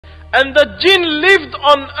And the jinn lived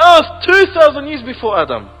on earth 2,000 years before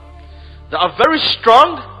Adam. They are very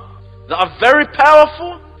strong, they are very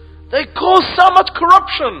powerful, they caused so much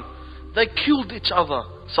corruption, they killed each other.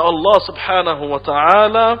 So Allah subhanahu wa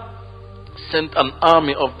ta'ala sent an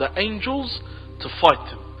army of the angels to fight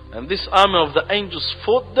them. And this army of the angels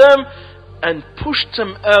fought them and pushed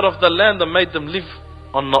them out of the land and made them live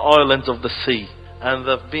on the islands of the sea. And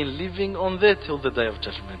they've been living on there till the day of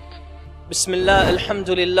judgment. Bismillah,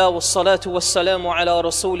 alhamdulillah, wassalatu wassalamu ala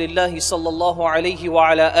rasulillah sallallahu alayhi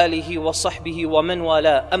wa ala alihi wa sahbihi wa man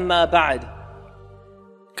wala, amma ba'd.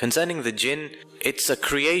 Concerning the jinn, it's a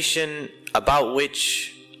creation about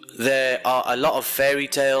which there are a lot of fairy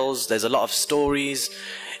tales, there's a lot of stories.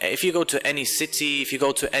 If you go to any city, if you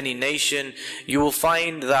go to any nation, you will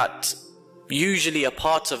find that usually a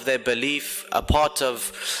part of their belief, a part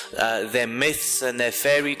of their myths and their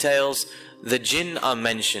fairy tales, the jinn are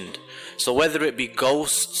mentioned. So whether it be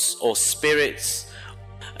ghosts or spirits,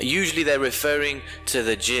 usually they're referring to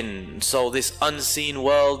the jinn. So this unseen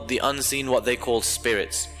world, the unseen, what they call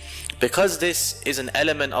spirits. Because this is an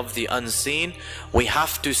element of the unseen, we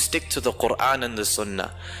have to stick to the Quran and the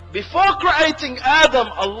Sunnah. Before creating Adam,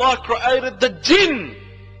 Allah created the jinn.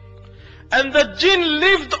 And the jinn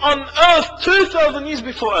lived on earth 2,000 years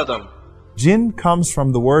before Adam. Jinn comes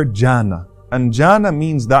from the word jana. And jana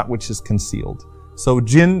means that which is concealed. So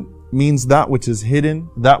jinn means that which is hidden,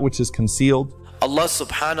 that which is concealed. Allah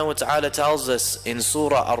subhanahu wa ta'ala tells us in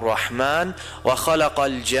Surah Ar-Rahman, وَخَلَقَ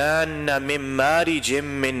الْجَانَّ مِن مَارِجٍ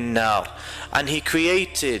مِّن نَارٍ, and He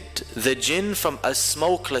created the jinn from a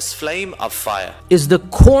smokeless flame of fire. Is the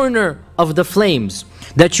corner of the flames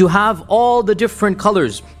that you have all the different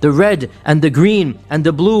colors, the red and the green and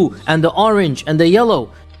the blue and the orange and the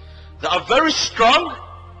yellow. They are very strong,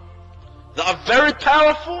 they are very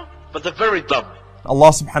powerful, but they're very dumb. Allah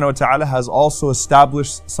subhanahu wa ta'ala has also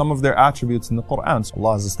established some of their attributes in the Quran. So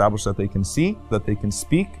Allah has established that they can see, that they can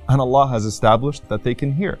speak, and Allah has established that they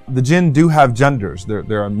can hear. The jinn do have genders.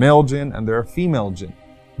 There are male jinn and there are female jinn.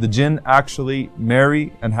 The jinn actually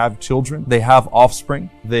marry and have children. They have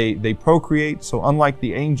offspring. They procreate. So unlike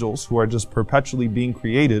the angels who are just perpetually being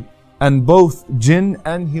created, and both jinn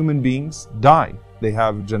and human beings die. They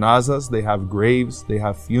have janazas, they have graves, they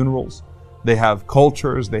have funerals. They have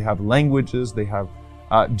cultures, they have languages, they have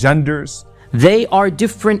genders. They are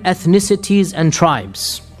different ethnicities and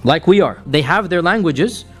tribes, like we are. They have their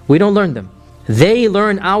languages, we don't learn them. They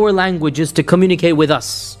learn our languages to communicate with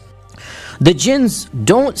us. The jinns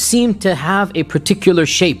don't seem to have a particular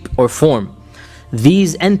shape or form.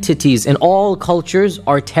 These entities in all cultures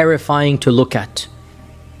are terrifying to look at,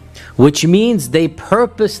 which means they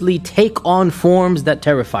purposely take on forms that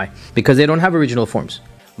terrify, because they don't have original forms.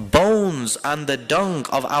 Bones and the dung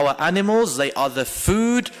of our animals, they are the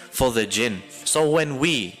food for the jinn. So when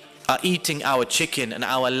we are eating our chicken and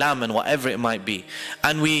our lamb and whatever it might be,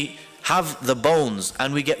 and we have the bones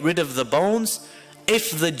and we get rid of the bones,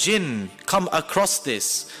 if the jinn come across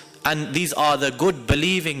this and these are the good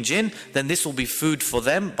believing jinn, then this will be food for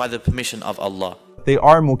them by the permission of Allah. They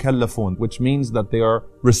are mukallafun, which means that they are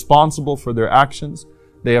responsible for their actions.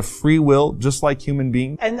 They have free will, just like human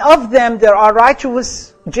beings. And of them there are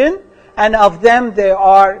righteous jinn, and of them there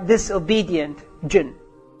are disobedient jinn.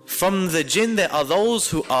 From the jinn there are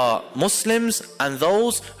those who are Muslims and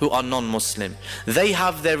those who are non-Muslim. They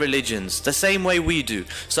have their religions the same way we do.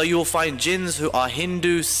 So you will find jinns who are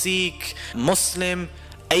Hindu, Sikh, Muslim,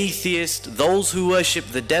 atheist, those who worship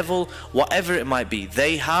the devil, whatever it might be.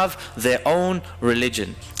 They have their own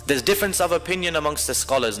religion. There's difference of opinion amongst the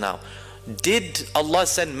scholars now. Did Allah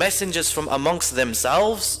send messengers from amongst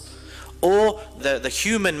themselves, or the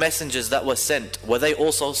human messengers that were sent, were they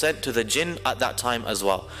also sent to the jinn at that time as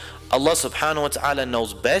well? Allah subhanahu wa ta'ala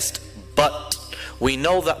knows best, but we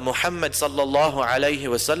know that Muhammad sallallahu alayhi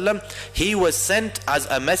wasallam, he was sent as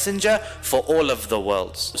a messenger for all of the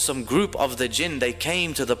worlds. Some group of the jinn, they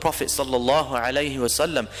came to the Prophet sallallahu alayhi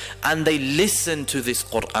wasallam and they listened to this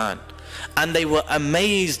Quran. And they were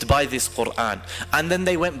amazed by this Quran. And then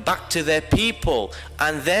they went back to their people.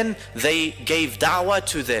 And then they gave da'wah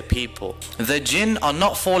to their people. The jinn are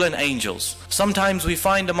not fallen angels. Sometimes we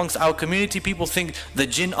find amongst our community, people think the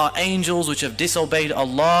jinn are angels which have disobeyed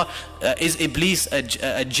Allah. Is Iblis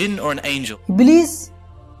a jinn or an angel? Iblis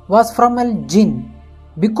was from a jinn.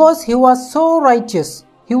 Because he was so righteous,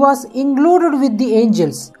 he was included with the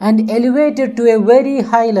angels and elevated to a very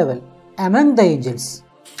high level among the angels.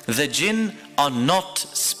 The jinn are not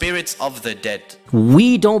spirits of the dead.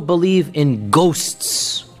 We don't believe in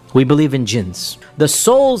ghosts. We believe in jinns. The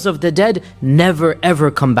souls of the dead never ever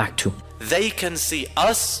come back to. They can see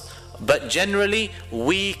us, but generally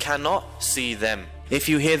we cannot see them. If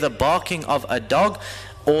you hear the barking of a dog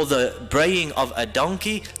or the braying of a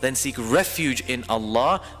donkey, then seek refuge in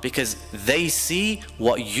Allah, because they see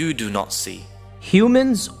what you do not see.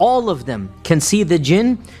 Humans, all of them, can see the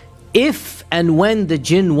jinn if and when the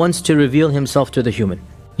jinn wants to reveal himself to the human.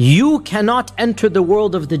 You cannot enter the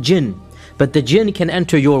world of the jinn, but the jinn can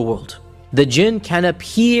enter your world. The jinn can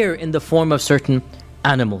appear in the form of certain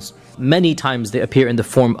animals. Many times they appear in the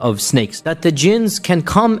form of snakes. That the jinns can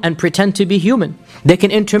come and pretend to be human. They can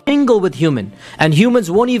intermingle with human, and humans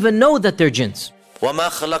won't even know that they're jinns. وَمَا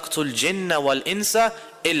خَلَقْتُ الْجِنَّ وَالْإِنسَ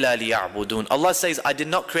إِلَّا لِيَعْبُدُونَ. Allah says, I did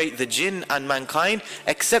not create the jinn and mankind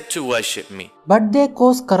except to worship me. But they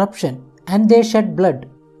caused corruption, and they shed blood,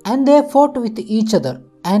 and they fought with each other,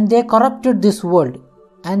 and they corrupted this world,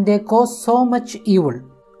 and they caused so much evil.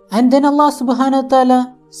 And then Allah subhanahu wa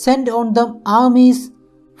ta'ala sent on them armies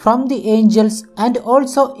from the angels and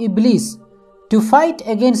also Iblis to fight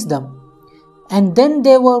against them. And then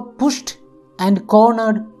they were pushed and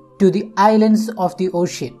cornered to the islands of the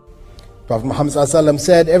ocean. Prophet Muhammad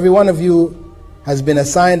said, every one of you has been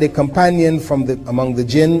assigned a companion from among the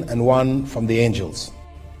jinn and one from the angels.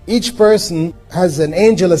 Each person has an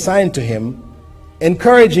angel assigned to him,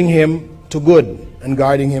 encouraging him to good and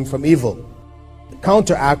guarding him from evil.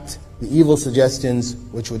 Counteract the evil suggestions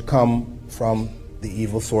which would come from the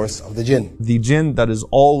evil source of the jinn. The jinn that is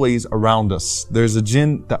always around us. There's a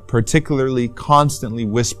jinn that particularly constantly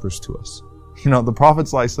whispers to us. You know, the Prophet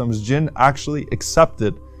ﷺ's jinn actually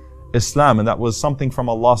accepted Islam, and that was something from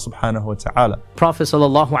Allah subhanahu wa ta'ala. Prophet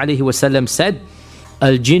ﷺ said,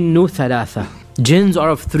 Al-jinnu thalatha. Jinns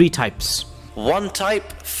are of three types. One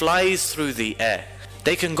type flies through the air.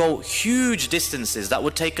 They can go huge distances that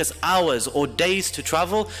would take us hours or days to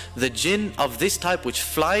travel. The jinn of this type which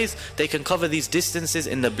flies, they can cover these distances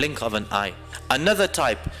in the blink of an eye. Another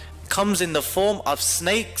type comes in the form of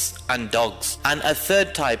snakes and dogs. And a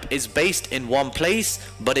third type is based in one place,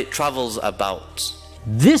 but it travels about.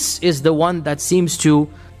 This is the one that seems to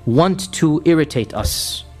want to irritate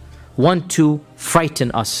us, want to frighten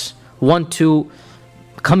us, want to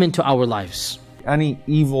come into our lives. Any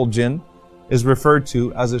evil jinn is referred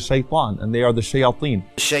to as a shaitan, and they are the shayateen.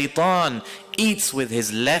 Shaitan eats with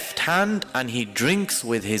his left hand and he drinks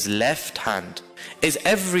with his left hand. Is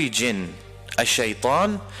every jinn a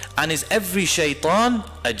shaitan? And is every shaitan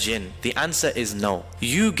a jinn? The answer is no.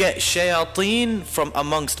 You get shayateen from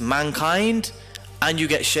amongst mankind, and you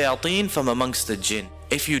get shayateen from amongst the jinn.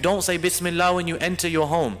 If you don't say Bismillah when you enter your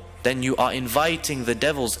home, then you are inviting the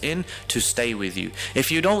devils in to stay with you.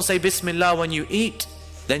 If you don't say Bismillah when you eat,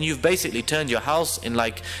 then you've basically turned your house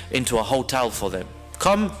into a hotel for them.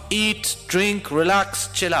 Come, eat, drink, relax,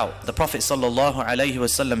 chill out. The Prophet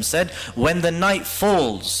ﷺ said, when the night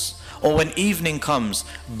falls or when evening comes,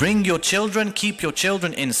 bring your children, keep your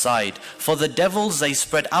children inside, for the devils, they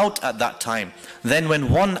spread out at that time. Then when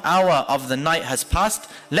 1 hour of the night has passed,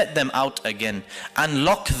 let them out again, and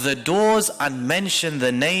lock the doors and mention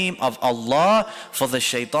the name of Allah, for the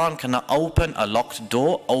shaitan cannot open a locked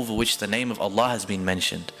door over which the name of Allah has been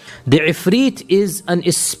mentioned. The Ifrit is an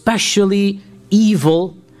especially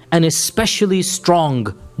evil and especially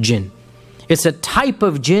strong jinn. It's a type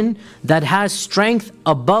of jinn that has strength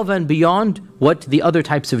above and beyond what the other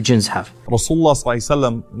types of jinns have. Rasulullah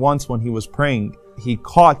ﷺ, once when he was praying, he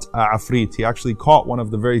caught a Afrit. He actually caught one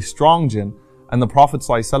of the very strong jinn. And the Prophet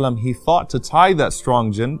ﷺ, he thought to tie that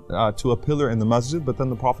strong jinn to a pillar in the masjid, but then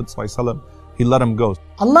the Prophet ﷺ, he let him go.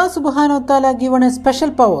 Allah subhanahu wa ta'ala given a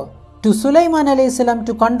special power to Sulaiman alayhi salam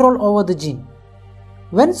to control over the jinn.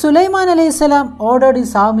 When Sulaiman alayhi salam ordered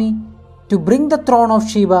his army to bring the throne of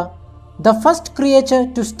Sheba, the first creature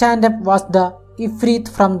to stand up was the Ifrit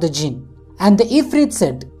from the jinn. And the Ifrit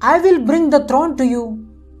said, I will bring the throne to you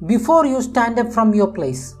before you stand up from your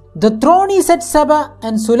place. The throne is at Saba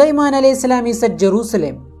and Sulaiman alayhi salam is at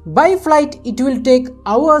Jerusalem. By flight it will take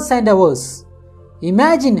hours and hours.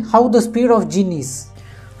 Imagine how the speed of jinn is.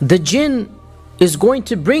 The jinn is going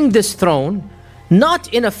to bring this throne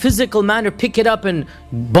not in a physical manner, pick it up and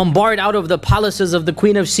bombard out of the palaces of the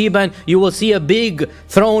Queen of Sheba, and you will see a big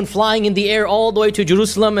throne flying in the air all the way to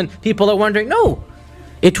Jerusalem and people are wondering. No,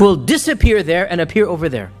 it will disappear there and appear over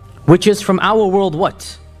there, which is from our world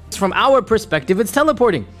what? From our perspective, it's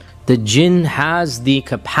teleporting. The jinn has the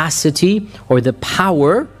capacity or the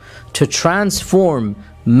power to transform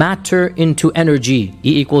matter into energy.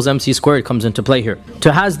 E equals mc squared comes into play here.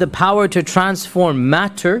 To has the power to transform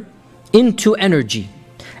matter into energy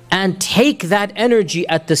and take that energy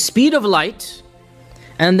at the speed of light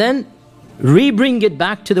and then re-bring it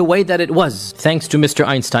back to the way that it was. Thanks to Mr.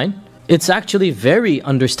 Einstein, it's actually very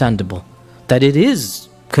understandable that it is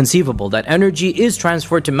conceivable, that energy is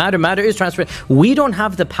transferred to matter, matter is transferred. We don't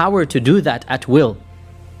have the power to do that at will.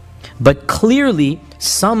 But clearly,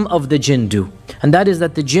 some of the jinn do. And that is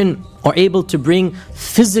that the jinn are able to bring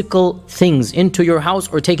physical things into your house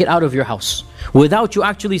or take it out of your house without you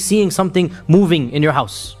actually seeing something moving in your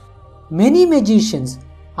house. Many magicians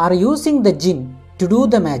are using the jinn to do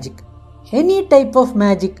the magic. Any type of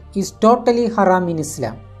magic is totally haram in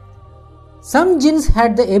Islam. Some jinns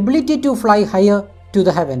had the ability to fly higher to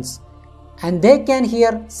the heavens, and they can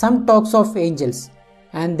hear some talks of angels,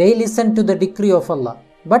 and they listen to the decree of Allah.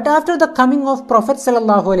 But after the coming of Prophet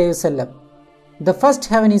ﷺ, the first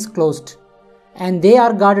heaven is closed, and they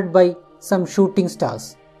are guarded by some shooting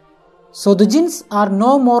stars. So the jinns are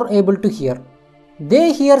no more able to hear.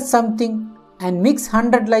 They hear something and mix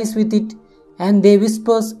 100 lies with it, and they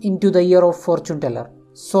whispers into the ear of fortune teller.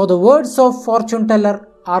 So the words of fortune teller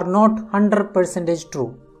are not 100%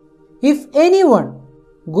 true. If anyone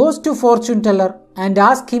goes to fortune teller and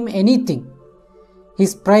asks him anything,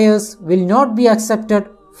 his prayers will not be accepted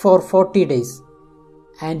for 40 days,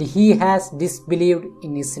 and he has disbelieved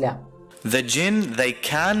in Islam. The jinn, they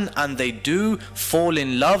can and they do fall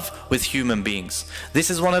in love with human beings.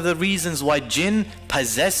 This is one of the reasons why jinn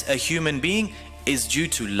possess a human being, is due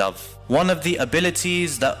to love. One of the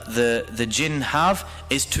abilities that the jinn have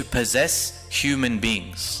is to possess human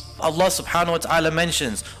beings. Allah subhanahu wa ta'ala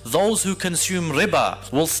mentions, those who consume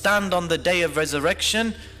riba will stand on the day of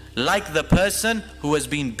resurrection like the person who has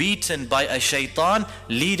been beaten by a shaitan,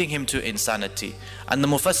 leading him to insanity. And the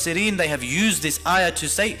Mufassirin, they have used this ayah to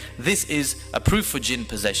say this is a proof for jinn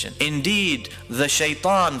possession. Indeed, the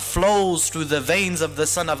shaitan flows through the veins of the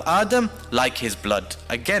son of Adam like his blood.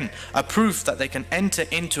 Again, a proof that they can enter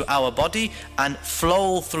into our body and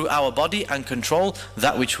flow through our body and control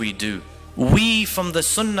that which we do. We, from the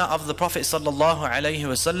sunnah of the Prophet sallallahu alaihi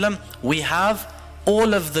wasallam, we have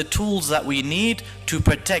all of the tools that we need to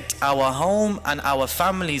protect our home and our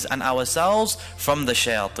families and ourselves from the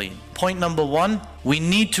shayateen. Point number one, we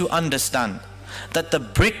need to understand that the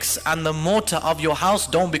bricks and the mortar of your house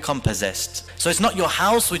don't become possessed. So it's not your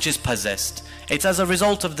house which is possessed. It's as a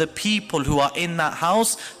result of the people who are in that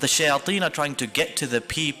house. The shayateen are trying to get to the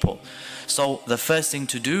people. So the first thing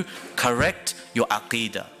to do, correct your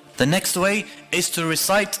aqeedah. The next way is to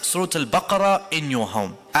recite Surah Al-Baqarah in your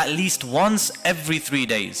home at least once every 3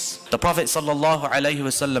 days. The Prophet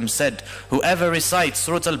ﷺ said, whoever recites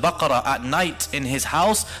Surah Al-Baqarah at night in his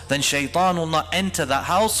house, then shaitan will not enter that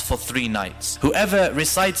house for 3 nights. Whoever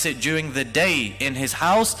recites it during the day in his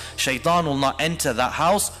house, shaitan will not enter that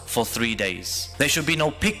house for 3 days. There should be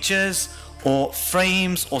no pictures or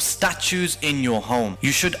frames or statues in your home.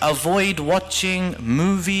 You should avoid watching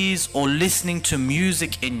movies or listening to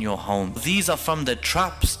music in your home. These are from the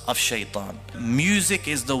traps of shaitan. Music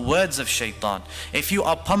is the words of shaitan. If you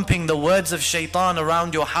are pumping the words of shaitan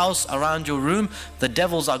around your house, around your room, the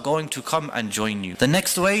devils are going to come and join you. The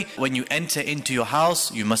next way, when you enter into your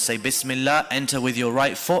house, you must say Bismillah, enter with your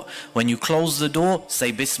right foot. When you close the door,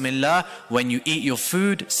 say Bismillah. When you eat your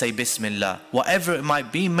food, say Bismillah. Whatever it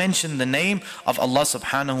might be, mention the name of Allah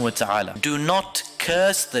subhanahu wa ta'ala. Do not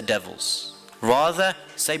curse the devils. Rather,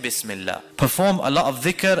 say Bismillah. Perform a lot of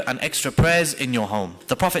dhikr and extra prayers in your home.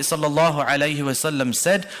 The Prophet sallallahu alaihi wasallam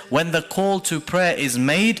said, when the call to prayer is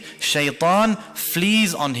made, shaitan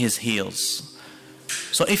flees on his heels.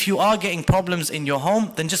 So if you are getting problems in your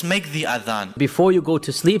home, then just make the adhan. Before you go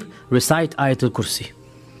to sleep, recite Ayatul Kursi.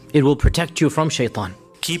 It will protect you from shaitan.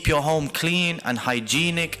 Keep your home clean and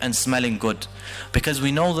hygienic and smelling good. Because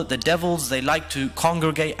we know that the devils, they like to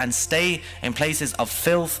congregate and stay in places of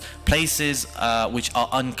filth, places which are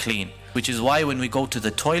unclean. Which is why when we go to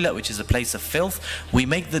the toilet, which is a place of filth, we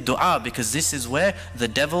make the dua, because this is where the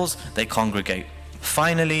devils, they congregate.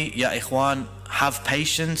 Finally, ya ikhwan, have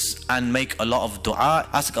patience and make a lot of dua.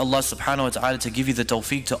 Ask Allah subhanahu wa ta'ala to give you the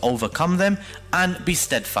tawfiq to overcome them and be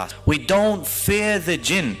steadfast. We don't fear the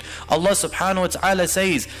jinn. Allah subhanahu wa ta'ala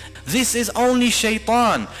says, this is only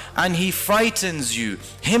shaitan and he frightens you.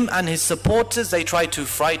 Him and his supporters, they try to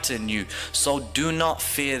frighten you. So do not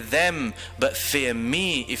fear them, but fear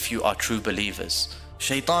me if you are true believers.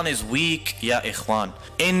 Shaitan is weak, ya ikhwan.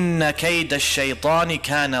 Inna kayda shaitani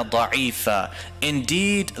kana da'ifa.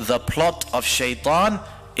 Indeed, the plot of shaitan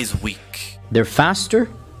is weak. They're faster,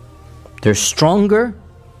 they're stronger,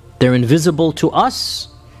 they're invisible to us,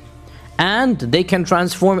 and they can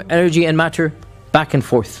transform energy and matter back and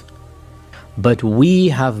forth. But we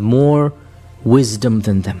have more wisdom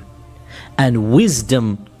than them. And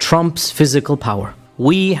wisdom trumps physical power.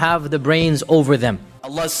 We have the brains over them.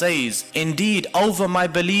 Allah says, indeed, over my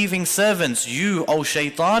believing servants, you, O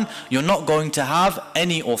shaitan, you're not going to have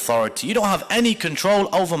any authority. You don't have any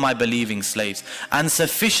control over my believing slaves. And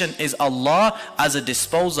sufficient is Allah as a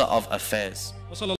disposer of affairs.